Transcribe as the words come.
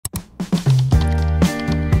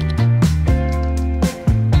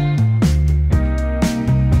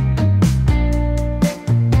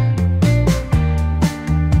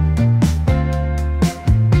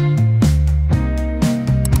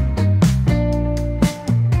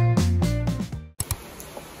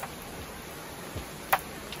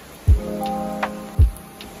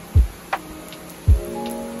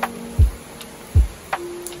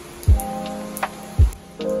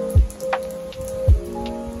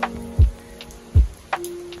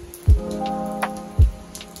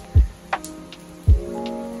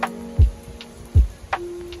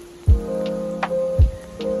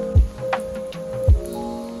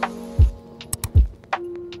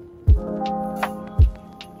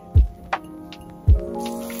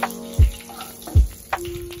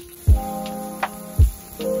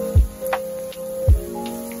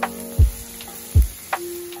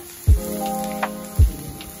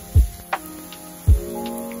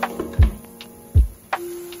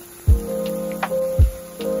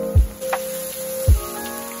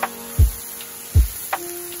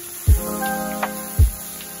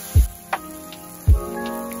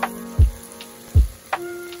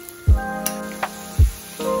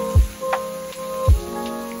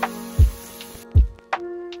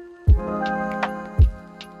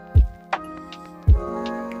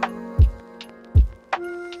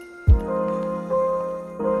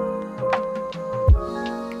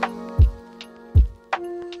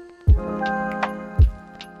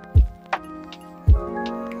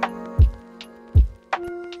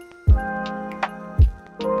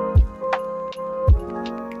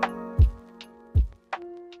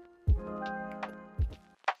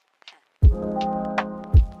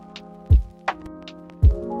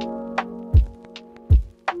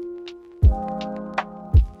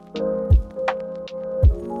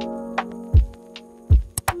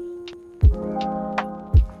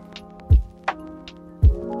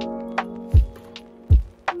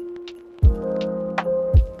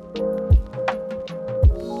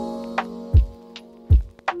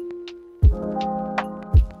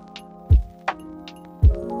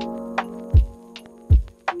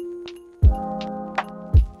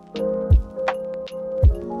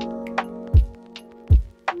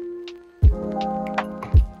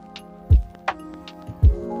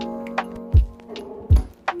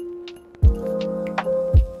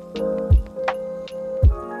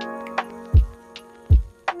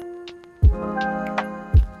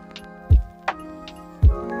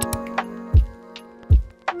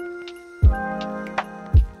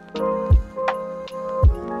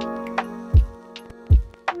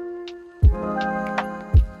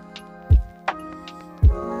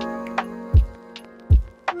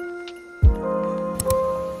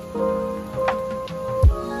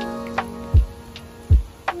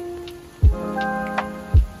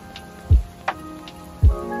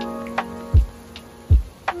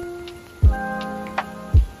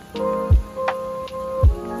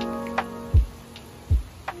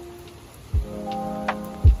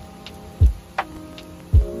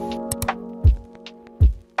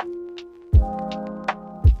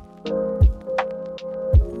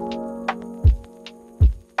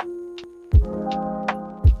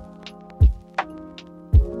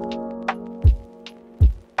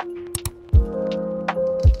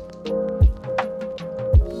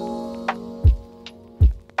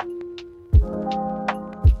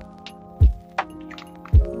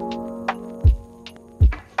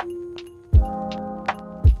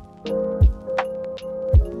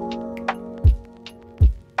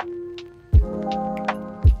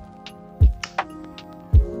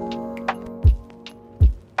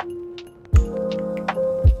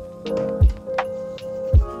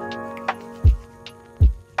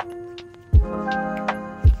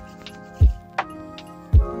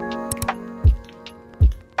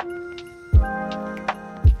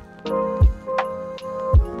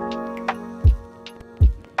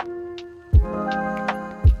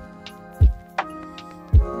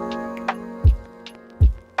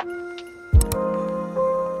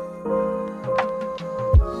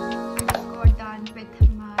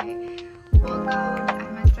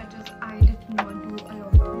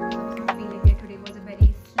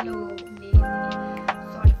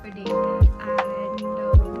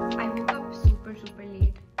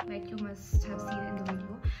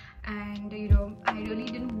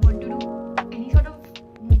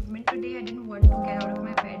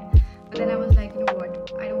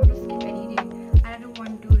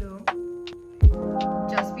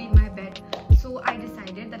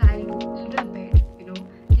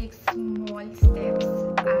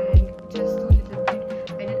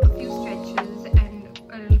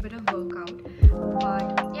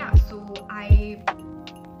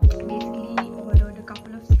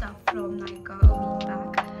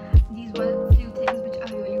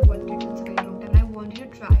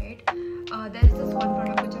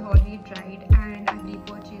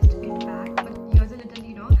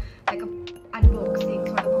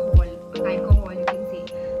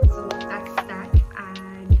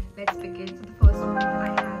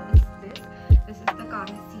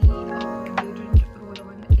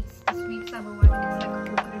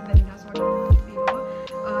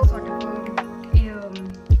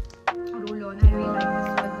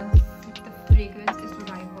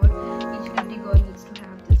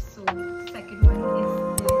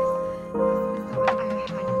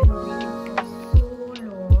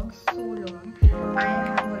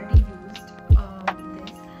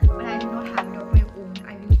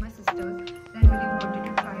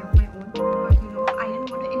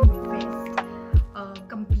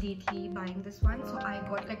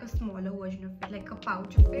like a smaller version of it, like a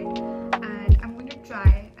pouch of it, and I'm going to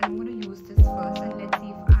try and I'm going to use this first, and let's see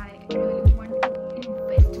if I really want to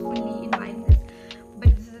invest fully in buying this.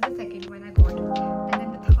 But this is the second one I got, and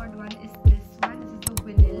then the third one is this one. This is the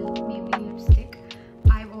Vanille Maybelline lipstick.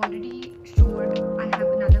 I've already showed I have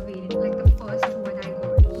another variant, like the first one I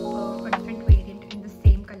got a different variant in the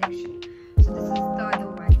same collection. So this is the other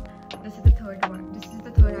one. This is the third one. This is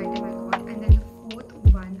the third item I got, and then the fourth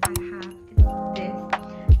one I have is this.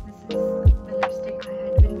 This is the lipstick I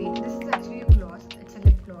had been waiting. This is actually a gloss. It's a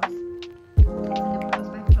lip gloss. It's a lip gloss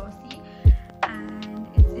by Flossy, and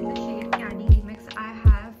it's in the shade Candy Remix. I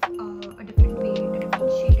have a different variant, a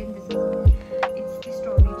different shade in this as well. It's the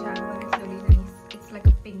Strawberry Jam one. It's really nice. It's like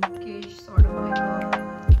a pinkish sort of like a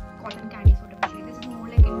cotton candy sort of a shade. This is more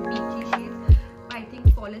like in peachy shades. I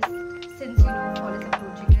think fall is, since you know fall is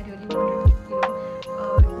approaching, I really wanted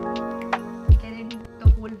to get in the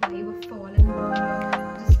whole vibe of fall and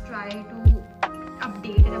just try to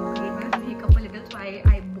update and upgrade my makeup a little. So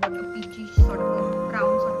I bought a peachy sort of a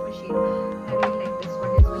brown sort of a shade. I really like this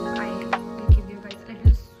one as well. I will give you guys a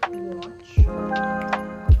little swatch of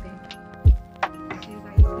it, so you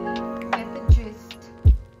guys get the gist.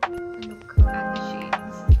 Look at the shade.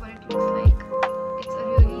 This is what it looks like. It's a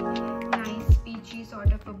really nice peachy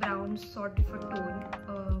sort of a brown sort of a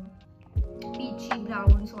tone, peachy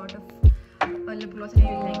brown sort of a lip gloss, and I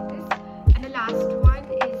really like this. And the last one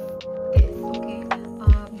is this. Okay,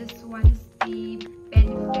 this one's the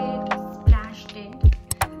Benefit Splash Tint,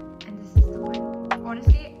 and this is the one.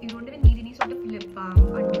 Honestly, you don't even need any sort of lip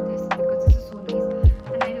balm under this because this is so nice,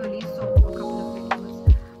 and I really saw a couple of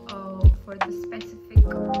videos for the specific